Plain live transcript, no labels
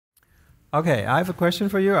Okay, I have a question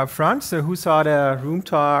for you up front. So who saw the room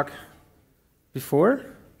talk before?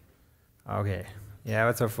 Okay, yeah,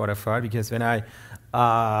 that's what I thought, because when I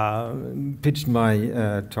pitched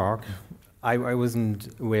my talk, I wasn't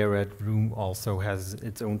aware that room also has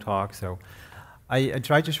its own talk. So I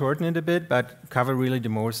tried to shorten it a bit, but cover really the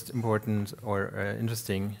most important or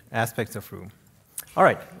interesting aspects of room. All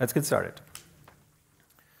right, let's get started.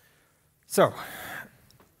 So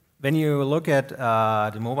when you look at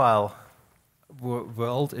the mobile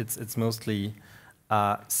world, it's mostly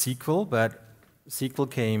SQL, but SQL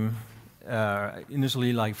came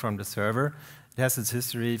initially like from the server. It has its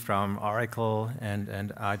history from Oracle and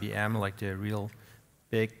IBM, like the real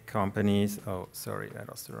big companies. Oh, sorry, that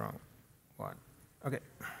was the wrong one. Okay.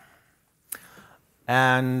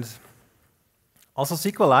 And also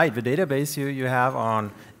SQLite, the database you have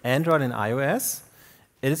on Android and iOS,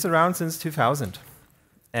 it is around since 2000.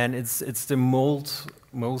 And it's the most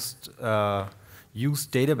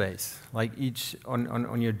used database. Like each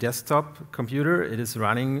on your desktop computer, it is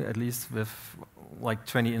running at least with like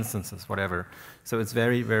 20 instances, whatever. So it's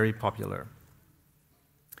very, very popular.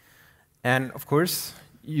 And of course,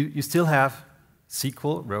 you still have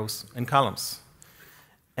SQL rows and columns.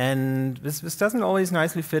 And this doesn't always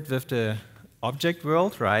nicely fit with the object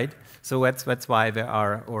world, right? So that's why there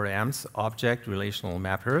are ORMs, object relational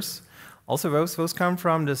mappers. Also, those come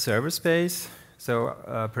from the server space.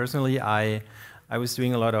 So personally, I was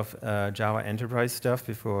doing a lot of Java Enterprise stuff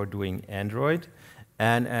before doing Android,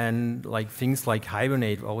 and like things like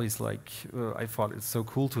Hibernate. Always like I thought it's so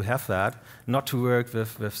cool to have that, not to work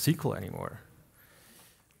with SQL anymore.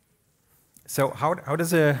 So how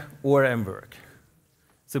does a ORM work?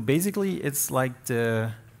 So basically, it's like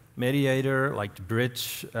the mediator, like the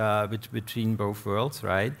bridge between both worlds,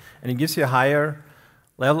 right? And it gives you a higher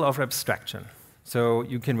level of abstraction. So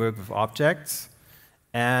you can work with objects,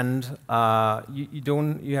 and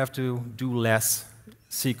you have to do less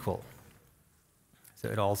SQL. So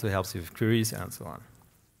it also helps you with queries and so on.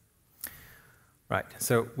 Right.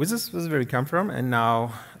 So this is where we come from, and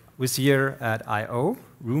now this year at I/O,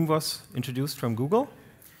 Room was introduced from Google,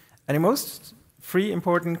 and the most three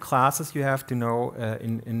important classes you have to know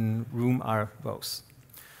in Room are those.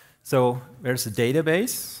 So there's a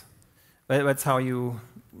database. That's how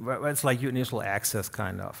that's like your initial access,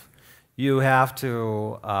 kind of. You have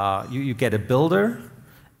to, you get a builder,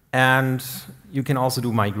 and you can also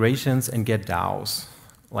do migrations and get DAOs.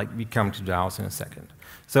 Like we come to DAOs in a second.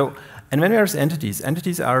 So, and then there's entities.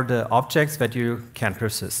 Entities are the objects that you can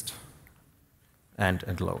persist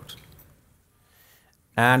and load.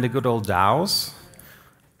 And the good old DAOs.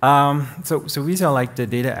 So these are like the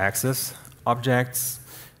data access objects.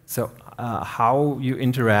 So how you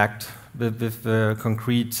interact with the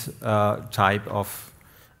concrete type of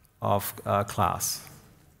class.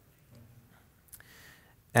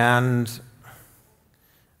 And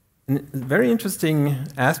a very interesting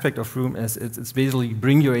aspect of Room is it's basically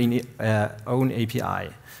bring your own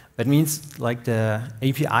API. That means like the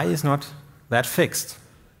API is not that fixed.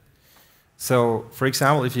 So for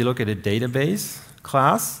example, if you look at a database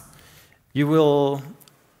class, you will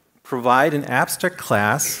provide an abstract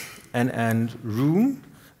class, and Room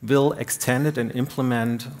will extend it and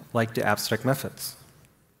implement like the abstract methods.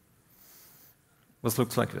 This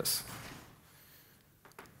looks like this.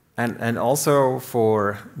 And also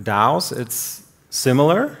for DAOs, it's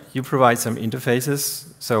similar. You provide some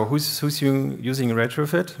interfaces. So who's using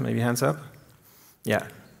Retrofit? Maybe hands up. Yeah,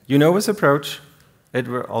 you know this approach. It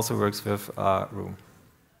also works with Room.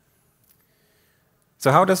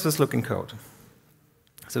 So how does this look in code?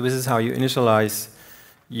 So this is how you initialize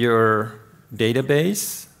your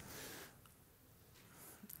database.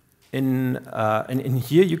 In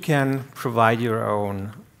here, you can provide your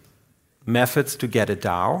own methods to get a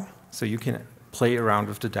DAO. So you can play around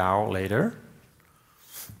with the DAO later.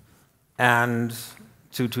 And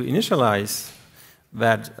to initialize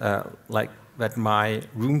that, that my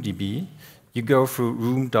RoomDB, you go through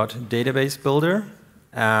room.databasebuilder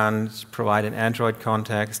and provide an Android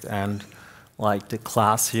context and like the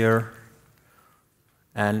class here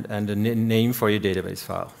and the name for your database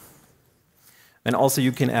file. And also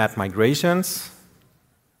you can add migrations,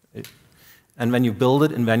 and when you build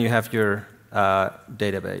it, and then you have your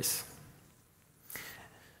database.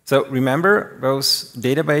 So remember, those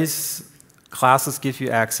database classes give you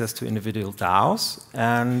access to individual DAOs,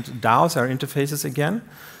 and DAOs are interfaces again.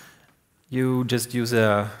 You just use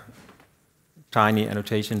a tiny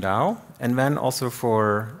annotation DAO, and then also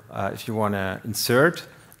for if you want to insert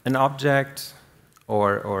an object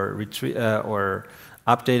or retrieve or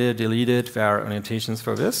update it, delete it, there are annotations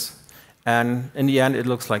for this. And in the end, it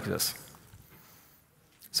looks like this.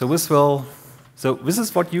 So this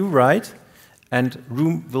is what you write, and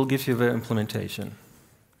Room will give you the implementation.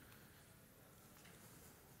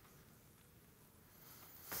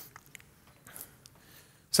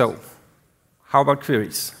 So, how about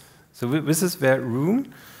queries? So this is where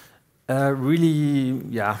Room really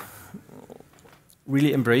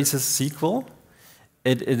embraces SQL.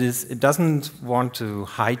 It doesn't want to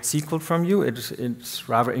hide SQL from you. It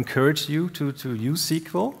rather encourages you to use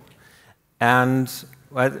SQL, and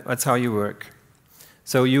that's how you work.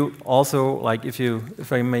 So you also, like,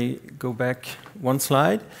 if I may go back one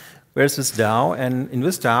slide, where's this DAO? And in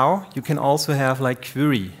this DAO, you can also have like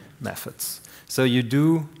query methods. So you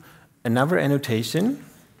do another annotation,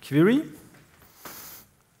 query,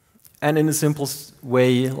 and in a simple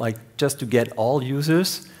way, like just to get all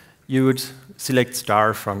users, you would select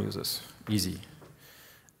star from users, easy.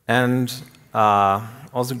 And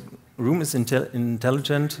also Room is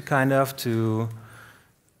intelligent kind of to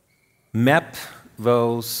map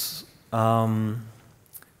those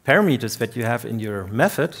parameters that you have in your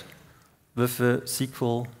method with the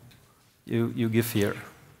SQL you give here.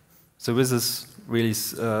 So this is really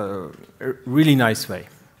a really nice way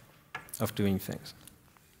of doing things.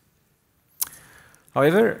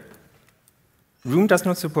 However, Room does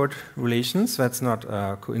not support relations. That's not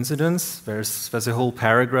a coincidence. There's a whole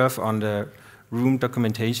paragraph on the Room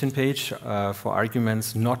documentation page for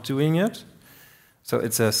arguments not doing it. So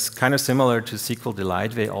it's kind of similar to SQL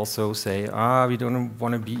Delight. They also say, we don't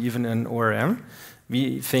want to be even an ORM.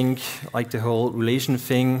 We think like the whole relation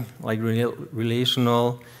thing, like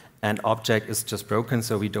relational and object is just broken,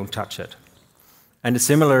 so we don't touch it. And a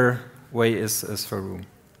similar way is for Room.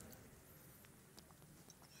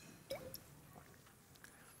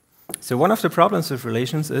 So one of the problems with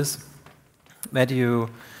relations is that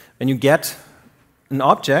when you get an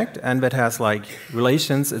object and that has like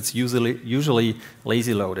relations, it's usually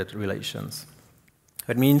lazy loaded relations.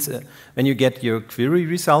 That means when you get your query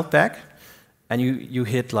result back and you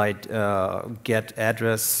hit like get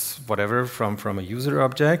address whatever from a user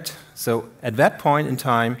object, so at that point in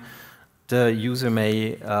time the user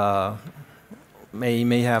may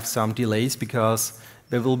have some delays because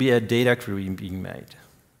there will be a data query being made.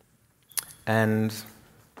 And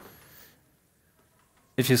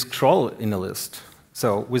if you scroll in a list,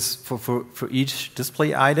 so for each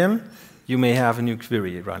display item, you may have a new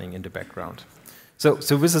query running in the background. So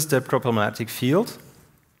this is the problematic field.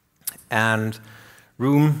 And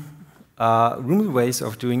Room ways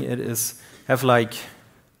of doing it is have like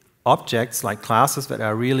objects, like classes that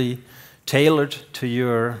are really tailored to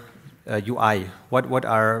your UI. What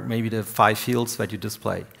are maybe the 5 fields that you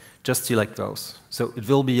display? Just select those. So it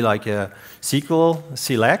will be like a SQL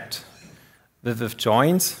select with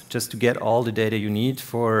joins, just to get all the data you need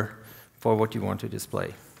for what you want to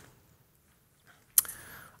display.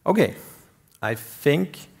 Okay, I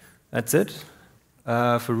think that's it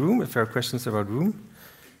for Room. If there are questions about Room,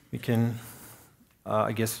 we can,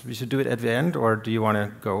 I guess we should do it at the end, or do you want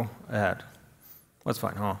to go ahead? That's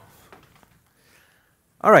fine, huh?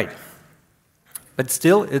 All right, but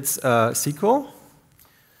still it's SQL.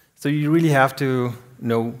 So you really have to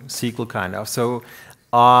know SQL kind of. So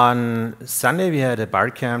on Sunday we had a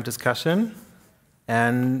bar camp discussion,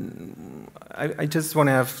 and I just want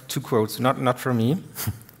to have 2 quotes, not from me.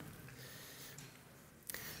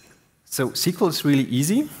 So SQL is really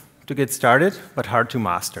easy to get started, but hard to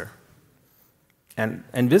master. And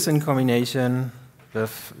this in combination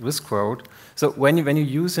with this quote. So when you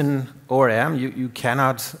use an ORM, you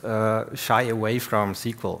cannot shy away from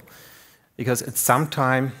SQL, because at some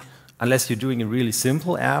time, unless you're doing a really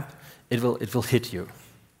simple app, it will hit you.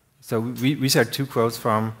 So we shared 2 quotes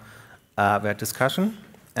from that discussion,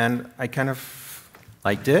 and I kind of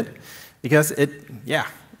liked it, because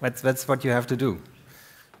that's what you have to do.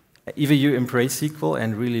 Either you embrace SQL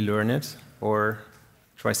and really learn it, or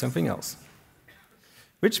try something else.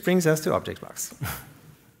 Which brings us to ObjectBox.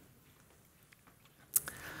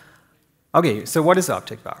 Okay, so what is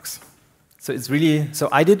ObjectBox? So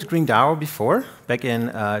I did Green DAO before, back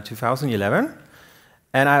in 2011,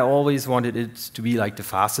 and I always wanted it to be like the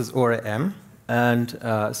fastest ORM, and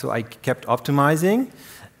so I kept optimizing,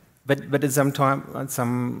 but at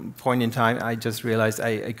some point in time, I just realized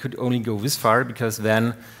I could only go this far, because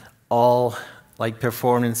then all like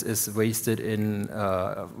performance is wasted in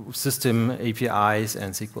system APIs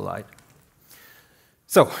and SQLite.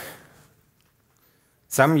 So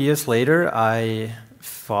some years later, I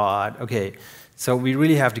thought, okay, so we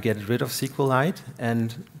really have to get rid of SQLite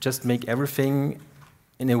and just make everything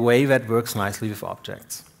in a way that works nicely with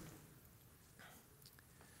objects.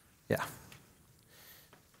 Yeah.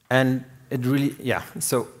 And it really, yeah.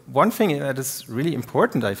 So one thing that is really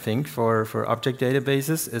important, I think, for object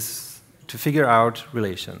databases is to figure out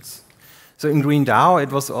relations. So in Green DAO,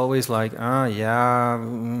 it was always like,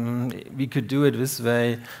 we could do it this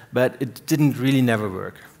way, but it didn't really never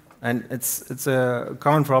work. And it's a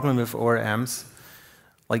common problem with ORMs,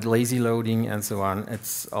 like lazy loading and so on.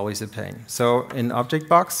 It's always a pain. So in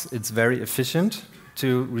ObjectBox, it's very efficient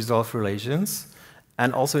to resolve relations,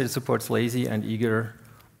 and also it supports lazy and eager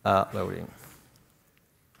loading.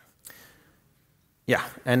 Yeah,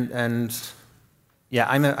 and yeah,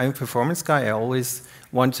 I'm a performance guy. I always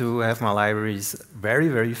want to have my libraries very,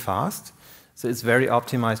 very fast, so it's very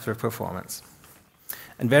optimized for performance.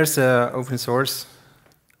 And there's an open source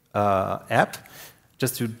app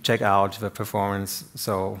just to check out the performance,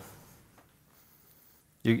 so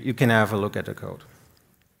you can have a look at the code.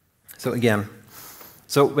 So again,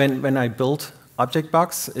 so when I built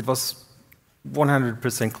ObjectBox, it was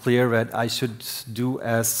 100% clear that I should do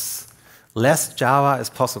as less Java as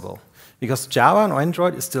possible, because Java on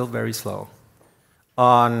Android is still very slow.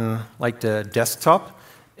 On like the desktop,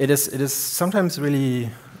 it is sometimes really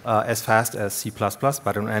as fast as C++,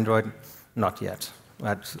 but on Android, not yet.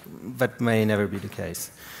 That may never be the case.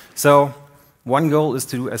 So one goal is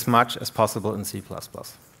to do as much as possible in C++.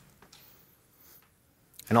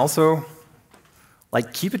 And also,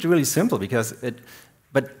 like, keep it really simple, because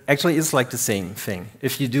but actually it's like the same thing.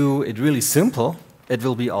 If you do it really simple, it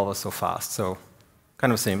will be always so fast. So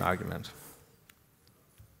kind of same argument.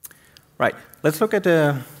 Right, let's look at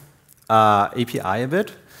the API a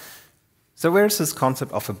bit. So where's this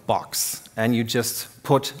concept of a box? And you just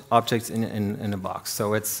put objects in a box.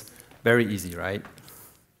 So it's very easy, right?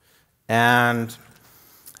 And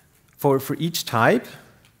for each type,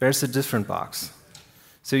 there's a different box.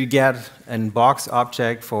 So you get a box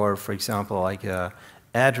object for example, like an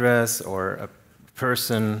address or a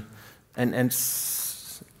person, and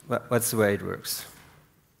that's the way it works.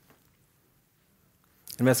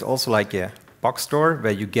 And there's also like a box store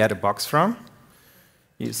where you get a box from.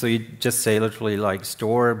 So you just say literally like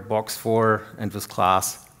store box for and this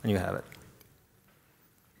class, and you have it.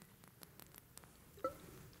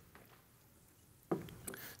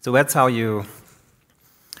 So that's how you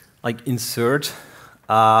like insert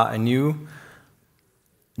a new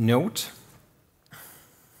node.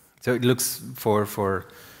 So it looks for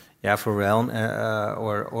Realm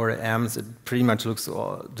or AMS, it pretty much looks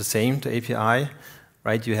the same to API,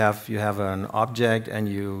 right? You have an object and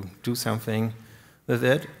you do something with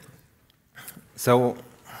it. So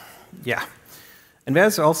yeah, and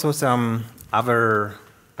there's also some other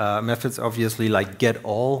methods, obviously, like get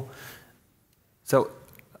all. So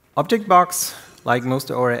ObjectBox, like most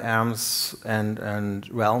ORMs and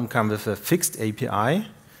Realm, come with a fixed API.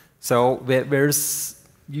 So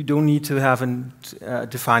you don't need to have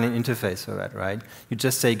define an interface for that, right? You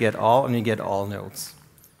just say get all, and you get all nodes.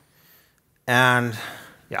 And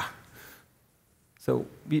yeah, so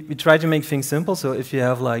we try to make things simple. So if you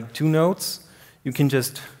have like 2 nodes, you can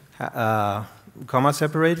just comma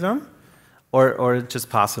separate them, or just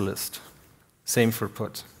pass a list. Same for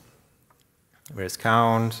put. There's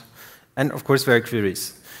count, and of course there are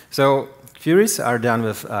queries. So queries are done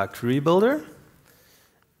with Query Builder.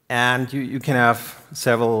 And you can have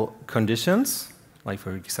several conditions, like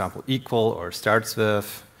for example, equal or starts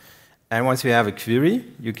with. And once you have a query,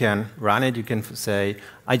 you can run it. You can say,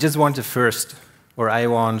 I just want the first, or I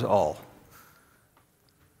want all.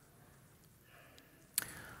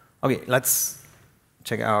 OK, let's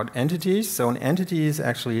check out entities. So an entity is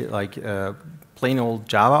actually like a plain old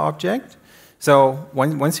Java object. So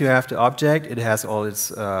once you have the object, it has all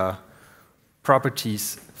its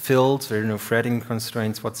properties filled. There are no threading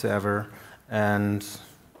constraints whatsoever. And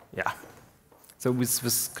yeah, so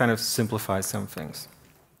this kind of simplifies some things.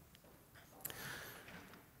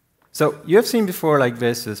 So you have seen before, like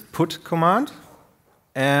there's this put command.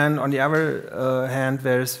 And on the other hand,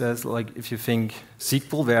 there's like, if you think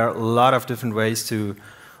SQL, there are a lot of different ways to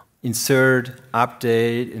insert,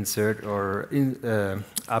 update,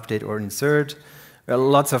 update or insert. There are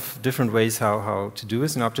lots of different ways how to do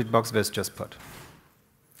this. In ObjectBox, there's just put.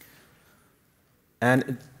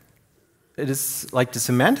 And it is like the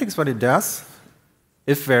semantics, what it does,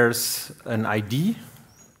 if there's an ID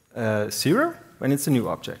 0, then it's a new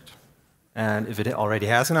object. And if it already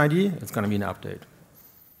has an ID, it's going to be an update.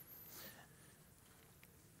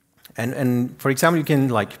 And for example, you can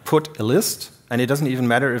like put a list, and it doesn't even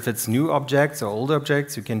matter if it's new objects or old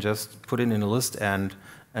objects. You can just put it in a list and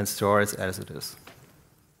store it as it is.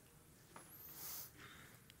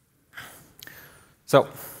 So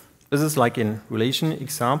this is like in relation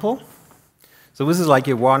example. So this is like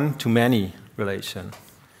a one-to-many relation.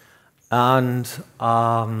 And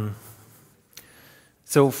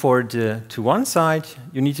so for the to one side,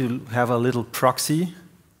 you need to have a little proxy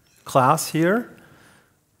class here.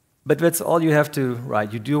 But that's all you have to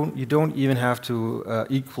write. You don't even have to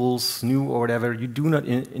equals new or whatever. You do not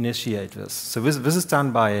initiate this. So this is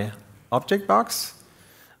done by ObjectBox.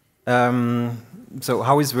 So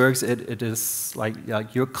how this works, it is like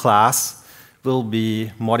your class will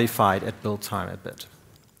be modified at build time a bit,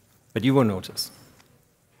 but you won't notice.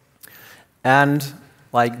 And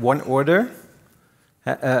like one order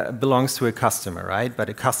belongs to a customer, right? But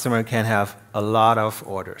a customer can have a lot of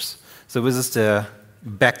orders. So this is the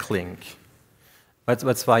backlink.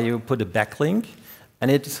 That's why you put a backlink. And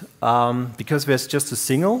it, because there's just a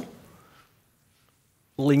single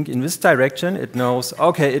link in this direction, it knows,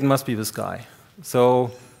 okay, it must be this guy.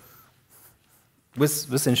 So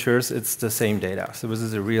this ensures it's the same data. So this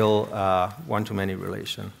is a real one-to-many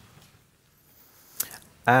relation.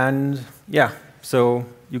 And yeah, so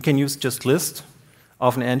you can use just list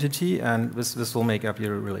of an entity, and this will make up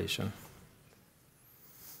your relation.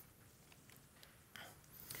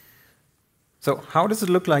 So how does it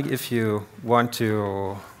look like if you want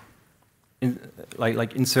to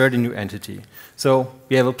insert a new entity? So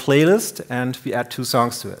we have a playlist, and we add 2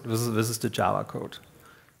 songs to it. This is the Java code.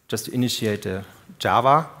 Just to initiate the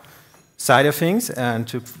Java side of things, and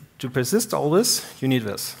to persist all this, you need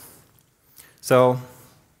this. So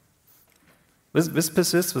this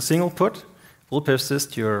persists, the single put will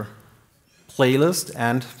persist your playlist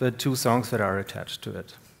and the 2 songs that are attached to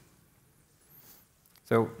it.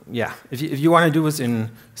 So yeah, if you want to do this in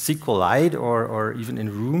SQLite or even in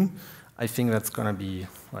Room, I think that's going to be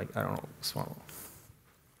like, I don't know, this one.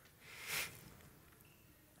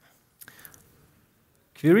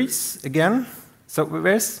 Queries again. So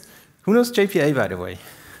who knows JPA, by the way?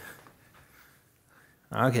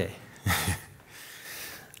 Okay.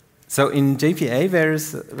 So in JPA,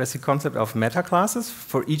 there's a concept of meta classes.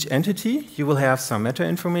 For each entity, you will have some meta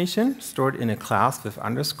information stored in a class with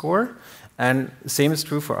underscore. And the same is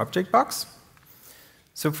true for ObjectBox.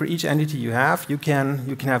 So for each entity you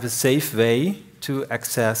can have a safe way to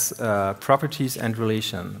access properties and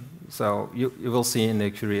relation. So you will see in the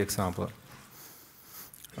query example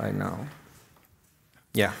right now.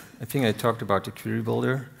 Yeah, I think I talked about the query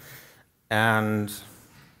builder. And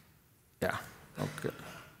yeah, okay.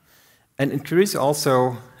 And in queries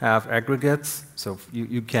also have aggregates. So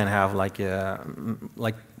you can have like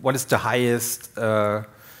what is the highest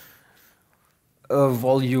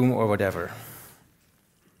volume or whatever.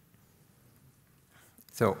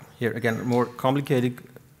 So here again, a more complicated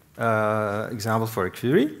example for a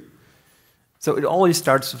query. So it always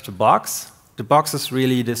starts with the box. The box is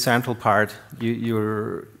really the central part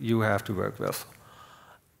you have to work with.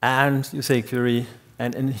 And you say query,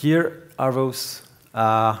 and here are those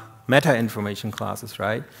meta information classes,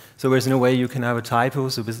 right? So there's no way you can have a typo,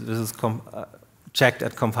 so this is checked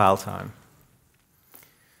at compile time.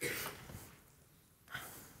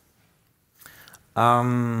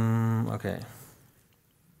 Okay.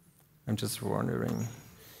 I'm just wondering.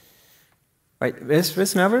 Right,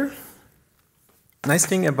 there's another nice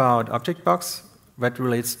thing about ObjectBox that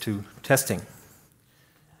relates to testing.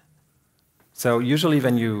 So usually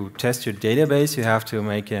when you test your database, you have to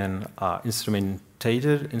make an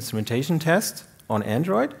instrumentation test on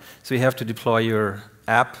Android. So you have to deploy your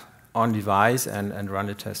app on device and run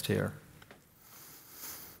the test here.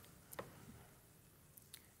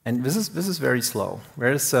 And this is very slow.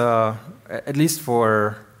 Whereas, at least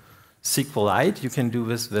for SQLite, you can do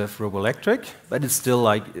this with Roboelectric, but it's still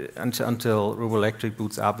like until Roboelectric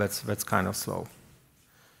boots up, that's kind of slow.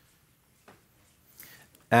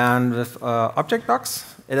 And with ObjectBox,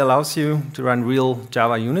 it allows you to run real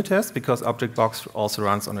Java unit tests because ObjectBox also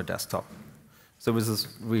runs on a desktop. So this is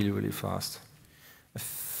really, really fast. I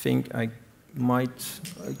think I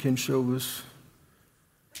can show this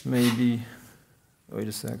maybe. Wait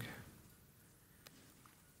a sec.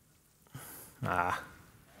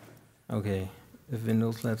 Okay, if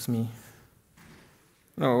Windows lets me.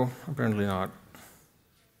 No, apparently not.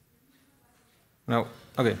 No,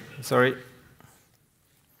 okay, sorry.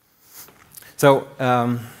 So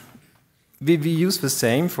we use the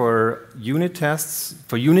same for unit tests,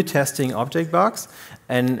 for unit testing ObjectBox,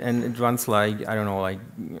 and it runs like, I don't know, like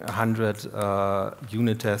 100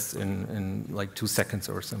 unit tests in like 2 seconds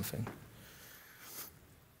or something.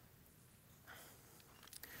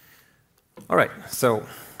 All right, so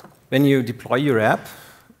when you deploy your app,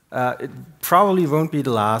 it probably won't be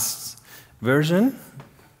the last version.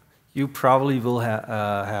 You probably will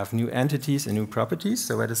have new entities and new properties.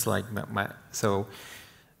 So that is like so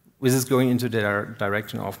this is going into the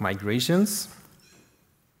direction of migrations.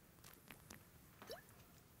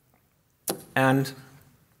 And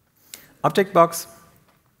ObjectBox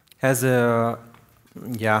has a,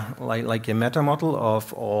 like a meta model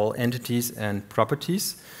of all entities and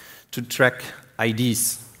properties to track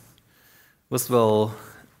IDs. This will,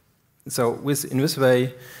 in this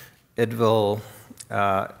way, it will,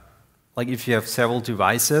 like if you have several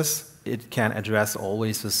devices, it can address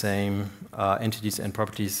always the same entities and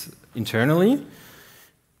properties internally.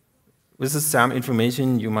 This is some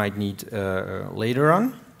information you might need later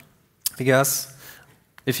on, because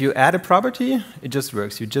if you add a property, it just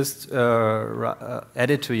works. You just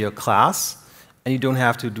add it to your class, and you don't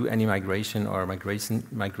have to do any migration or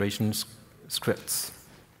migration scripts.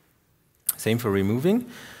 Same for removing.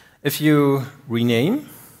 If you rename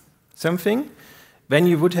something, then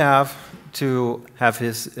you would have to have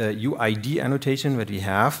his UID annotation that we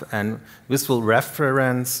have, and this will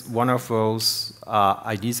reference one of those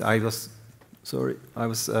IDs I was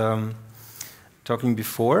talking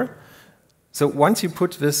before. So once you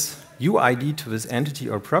put this UID to this entity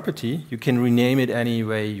or property, you can rename it any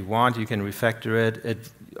way you want. You can refactor it.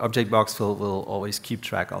 ObjectBox will always keep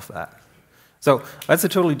track of that. So that's a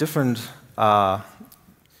totally different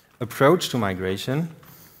approach to migration,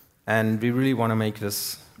 and we really want to make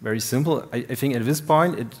this very simple. I think at this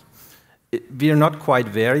point, we are not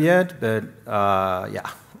quite there yet, but yeah,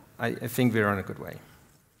 I think we're on a good way.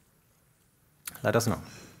 Let us know.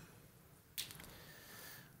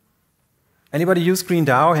 Anybody use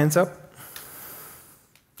GreenDAO? Hands up.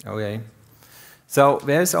 Okay. So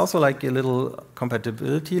there's also like a little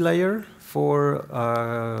compatibility layer for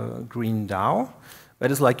GreenDAO.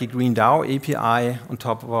 That is like a GreenDAO API on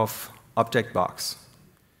top of ObjectBox.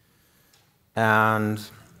 And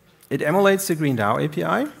it emulates the GreenDAO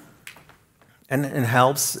API, and it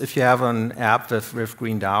helps if you have an app with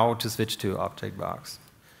GreenDAO to switch to ObjectBox.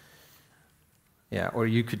 Yeah, or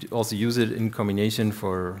you could also use it in combination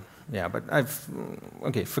for, yeah, but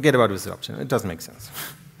okay, forget about this option. It doesn't make sense.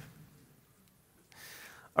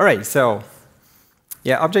 All right, so,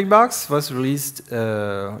 yeah, ObjectBox was released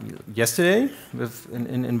yesterday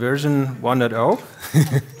in version 1.0.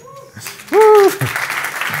 Woo!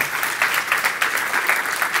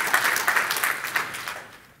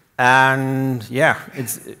 And yeah,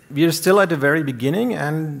 we're still at the very beginning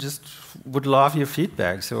and just would love your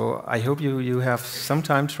feedback. So I hope you have some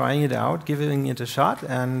time trying it out, giving it a shot,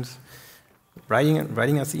 and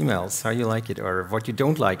writing us emails how you like it or what you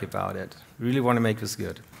don't like about it. Really want to make this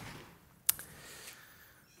good.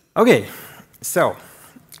 Okay, so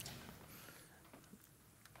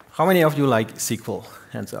how many of you like SQL?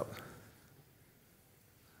 Hands up.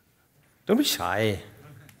 Don't be shy.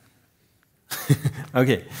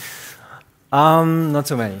 Okay, not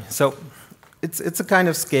so many. So it's a kind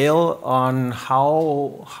of scale on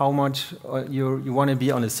how much you want to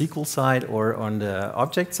be on the SQL side or on the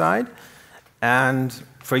object side. And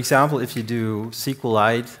for example, if you do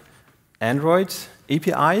SQLite Android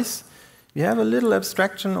APIs, you have a little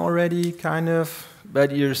abstraction already, kind of,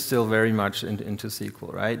 but you're still very much into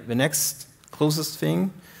SQL, right? The next closest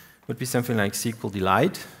thing would be something like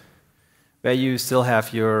SQLite, where you still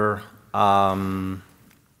have your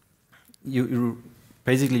you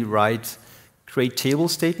basically create table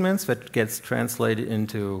statements that gets translated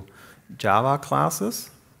into Java classes.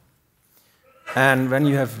 And then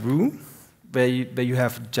you have Room, where you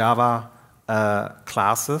have Java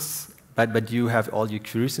classes, but you have all your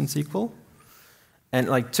queries in SQL. And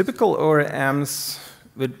like typical ORMs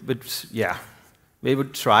they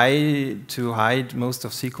would try to hide most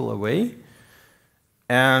of SQL away.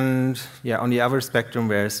 And yeah, on the other spectrum,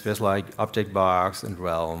 there's like ObjectBox and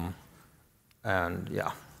Realm, and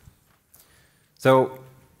yeah. So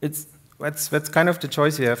that's kind of the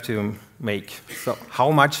choice you have to make. So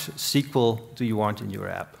how much SQL do you want in your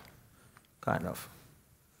app? Kind of.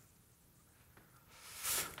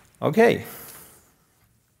 Okay.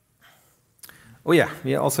 Oh yeah,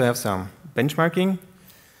 we also have some benchmarking.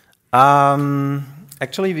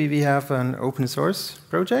 Actually, we have an open source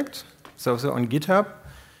project. So on GitHub,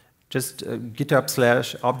 just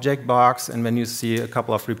GitHub/ObjectBox, and then you see a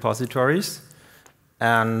couple of repositories.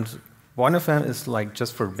 And one of them is like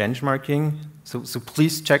just for benchmarking. So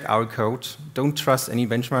please check our code. Don't trust any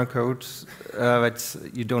benchmark code that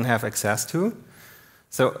you don't have access to.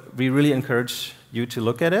 So we really encourage you to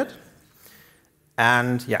look at it.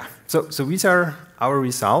 And yeah, so these are our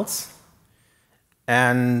results.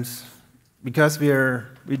 And because we're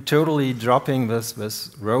totally dropping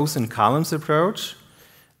this rows and columns approach,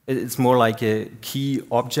 it's more like a key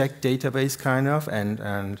object database kind of,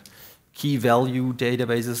 and key value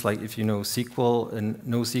databases, like if you know SQL and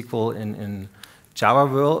NoSQL in Java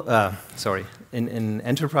world, in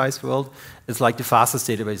enterprise world, it's like the fastest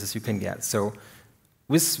databases you can get. So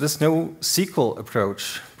with no SQL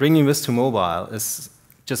approach, bringing this to mobile is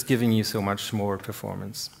just giving you so much more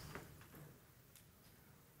performance.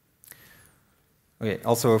 Okay,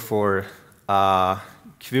 also for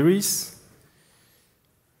queries,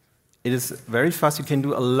 it is very fast. You can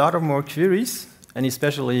do a lot of more queries, and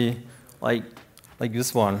especially like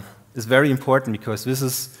this one is very important because this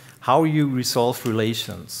is how you resolve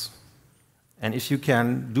relations. And if you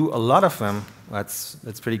can do a lot of them, that's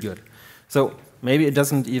pretty good. So maybe it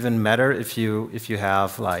doesn't even matter if you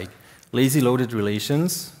have like lazy loaded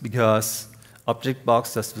relations, because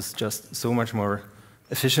ObjectBox does this just so much more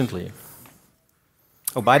efficiently.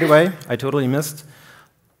 Oh, by the way, I totally missed.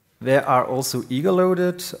 There are also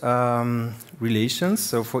eager-loaded relations.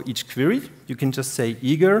 So for each query, you can just say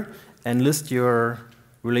eager and list your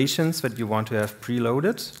relations that you want to have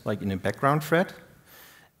preloaded, like in a background thread.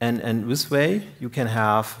 And this way, you can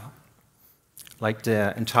have like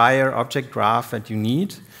the entire object graph that you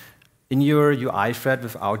need in your UI thread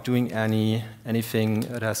without doing anything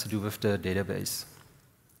that has to do with the database.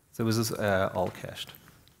 So this is all cached.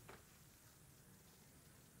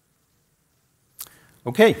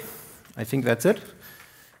 Okay, I think that's it.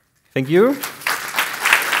 Thank you.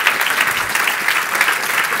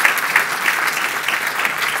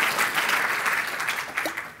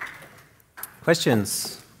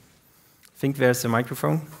 Questions? I think there's a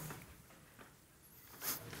microphone.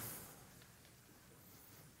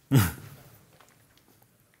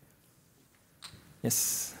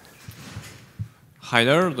 Yes. Hi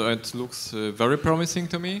there, that looks very promising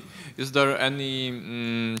to me. Is there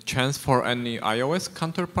any chance for any iOS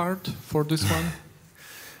counterpart for this one?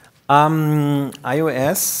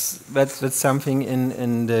 iOS, that's something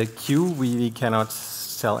in the queue. We cannot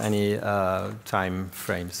tell any time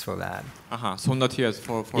frames for that. So not yet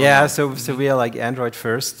for yeah, so we are like Android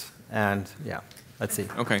first, and yeah, let's see.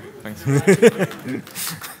 Okay, thanks.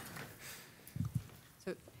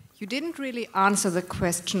 So you didn't really answer the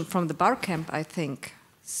question from the Barcamp, I think.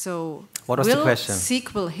 So what was the question? Will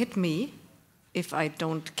SQL hit me if I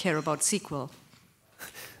don't care about SQL?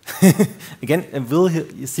 Again, will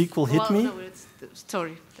SQL hit me? No,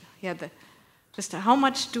 sorry. Yeah, just how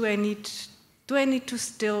much do I need? Do I need to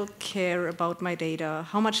still care about my data?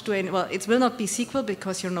 How much do I? Well, it will not be SQL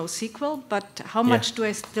because you're no SQL. But how much do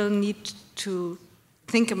I still need to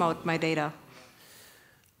think about my data?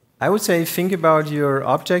 I would say think about your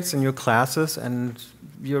objects and your classes, and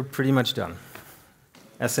you're pretty much done.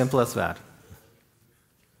 As simple as that.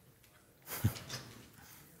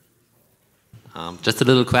 Just a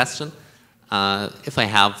little question. If I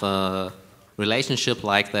have a relationship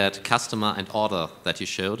like that customer and order that you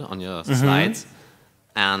showed on your slides,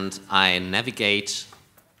 and I navigate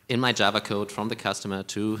in my Java code from the customer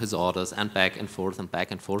to his orders and back and forth and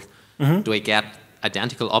back and forth, do I get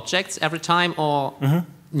identical objects every time, or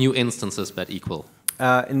new instances but equal?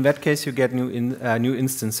 In that case, you get new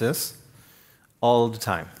instances all the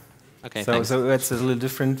time. Okay, so it's a little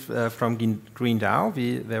different from Green DAO.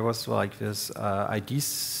 There was like this ID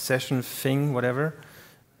session thing, whatever.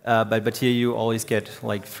 But here you always get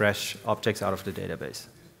like fresh objects out of the database.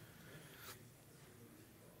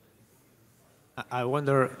 I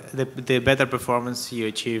wonder the better performance you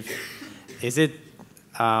achieve, is it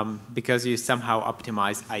because you somehow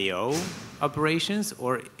optimize I/O operations,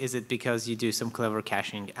 or is it because you do some clever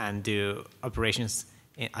caching and do operations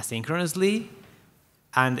asynchronously?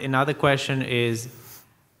 And another question is,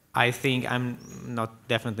 I think I'm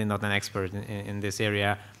definitely not an expert in this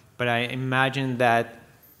area, but I imagine that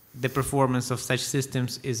the performance of such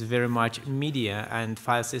systems is very much media and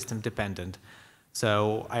file system dependent.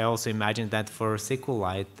 So I also imagine that for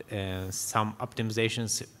SQLite, some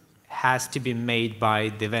optimizations has to be made by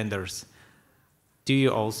the vendors. Do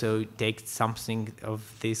you also take something of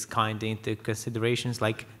this kind into considerations,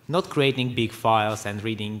 like not creating big files and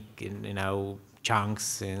reading,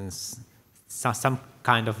 chunks and some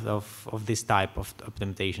kind of this type of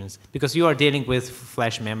optimizations? Because you are dealing with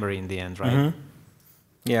flash memory in the end, right?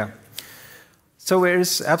 Yeah. So there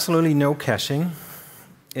is absolutely no caching.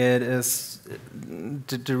 It is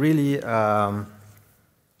the really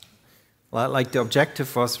like the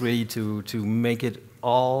objective was really to make it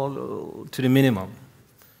all to the minimum.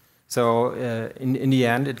 So in the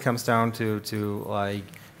end, it comes down to like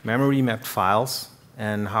memory mapped files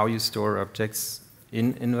and how you store objects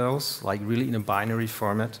in those, like really in a binary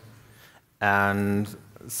format. And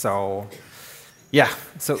so, yeah,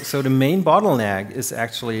 so the main bottleneck is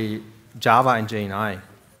actually Java and JNI.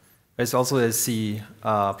 There's also a C++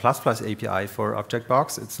 API for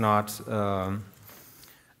ObjectBox. It's not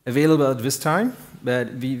available at this time,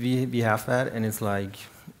 but we have that, and it's like,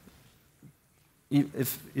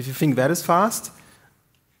 if you think that is fast,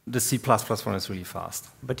 the C++ one is really fast.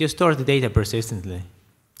 But you store the data persistently.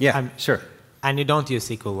 Yeah, sure. And you don't use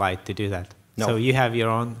SQLite to do that. No. So you have your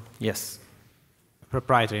own Yes.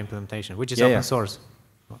 proprietary implementation, which is open source.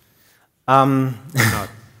 Not.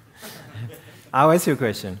 I'll answer your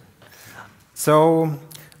question. So,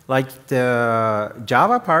 like the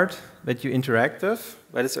Java part that you interact with,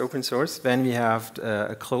 that is open source, then we have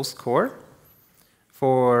a closed core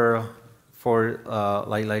for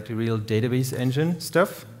like the real database engine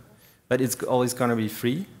stuff, but it's always going to be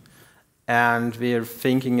free. And we're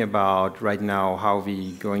thinking about right now how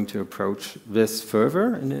we're going to approach this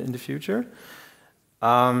further in the future.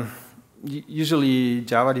 Usually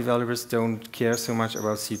Java developers don't care so much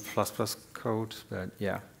about C++ code, but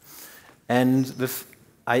yeah. And with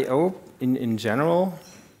I/O in general,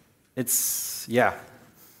 it's, yeah.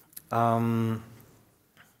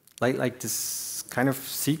 Like this kind of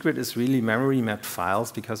secret is really memory mapped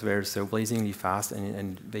files because they're so blazingly fast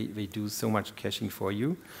and they do so much caching for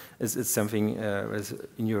you. It's something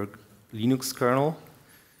in your Linux kernel.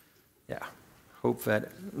 Yeah, hope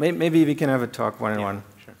that, maybe we can have a talk one-on-one.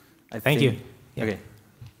 Yeah, sure. Thank you. Yeah. Okay.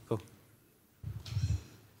 Cool.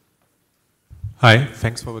 Hi,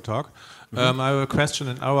 thanks for the talk. I have a question.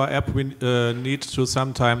 In our app, we need to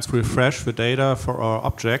sometimes refresh the data for our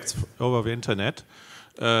objects over the internet.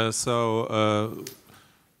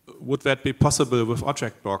 Would that be possible with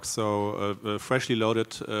ObjectBox? So freshly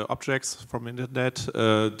loaded objects from internet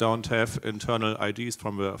don't have internal IDs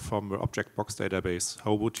from the ObjectBox database.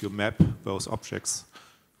 How would you map those objects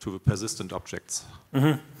to the persistent objects?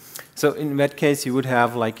 So in that case, you would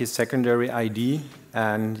have like a secondary ID,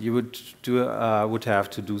 and you would have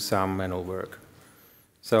to do some manual work.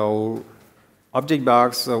 So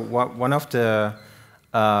ObjectBox, one of the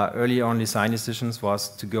early on design decisions was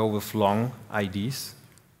to go with long IDs,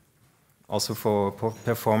 also for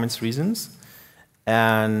performance reasons.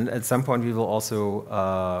 And at some point, we will also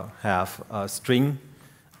have string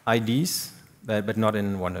IDs, but not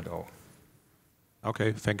in 1.0.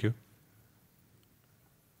 Okay, thank you.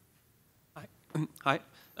 Hi.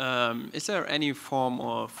 Is there any form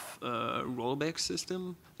of rollback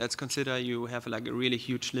system? Let's consider you have like a really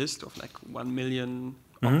huge list of like 1 million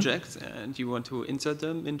objects, and you want to insert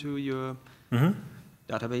them into your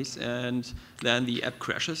database, and then the app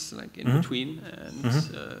crashes like in between. And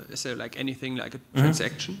is there like anything like a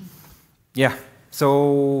transaction? Yeah.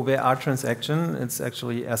 So there are transactions. It's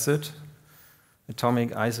actually ACID,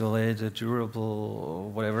 atomic, isolated,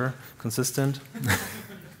 durable, whatever, consistent.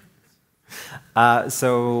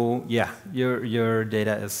 So yeah, your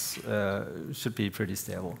data is should be pretty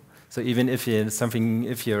stable. So even if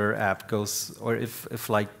if your app goes, or if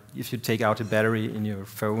you take out a battery in your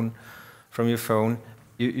phone, from your phone,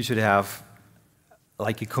 you should have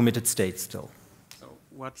like a committed state still. So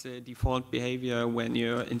what's the default behavior when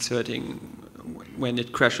you're inserting, when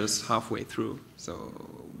it crashes halfway through? So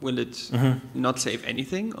will it not save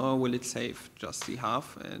anything, or will it save just the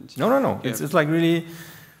half? And No. It's like really.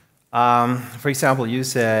 For example, you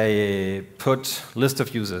say put list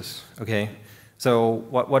of users, okay? So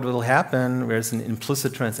what will happen, there's an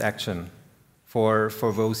implicit transaction for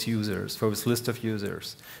those users, for this list of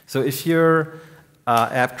users. So if your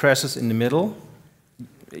app crashes in the middle,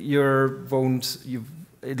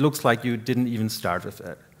 it looks like you didn't even start with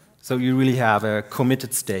it. So you really have a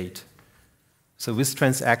committed state. So this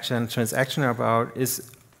transactions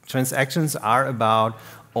are about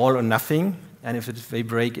all or nothing. And if they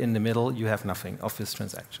break in the middle, you have nothing of this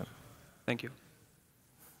transaction. Thank you.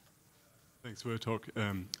 Thanks for your talk.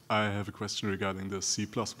 I have a question regarding the C++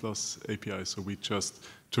 API. So we just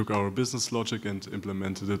took our business logic and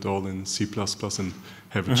implemented it all in C++ and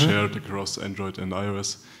have it shared across Android and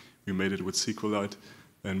iOS. We made it with SQLite,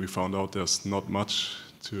 and we found out there's not much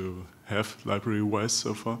to have library-wise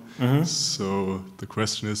so far. So the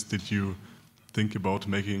question is, did you think about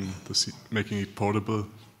making it portable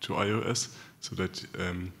to iOS, so that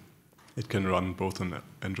it can run both on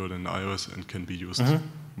Android and iOS and can be used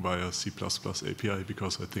via C++ API?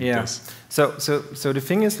 Because I think there's... So the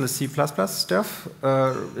thing is, the C++ stuff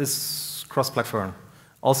is cross-platform.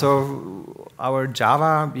 Also, our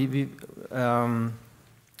Java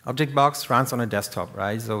ObjectBox runs on a desktop,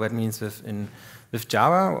 right? So that means with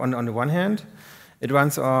Java, on the one hand, it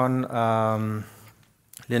runs on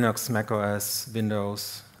Linux, macOS,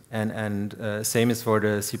 Windows, and same is for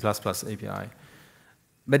the C++ API.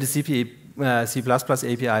 But the C++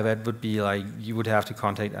 API, that would be like you would have to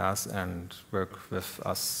contact us and work with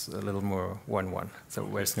us a little more one-on-one. So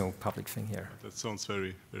there's no public thing here. That sounds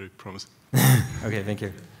very, very promising. Okay, thank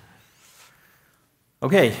you.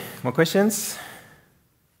 Okay, more questions?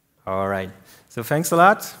 All right. So thanks a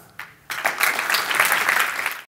lot.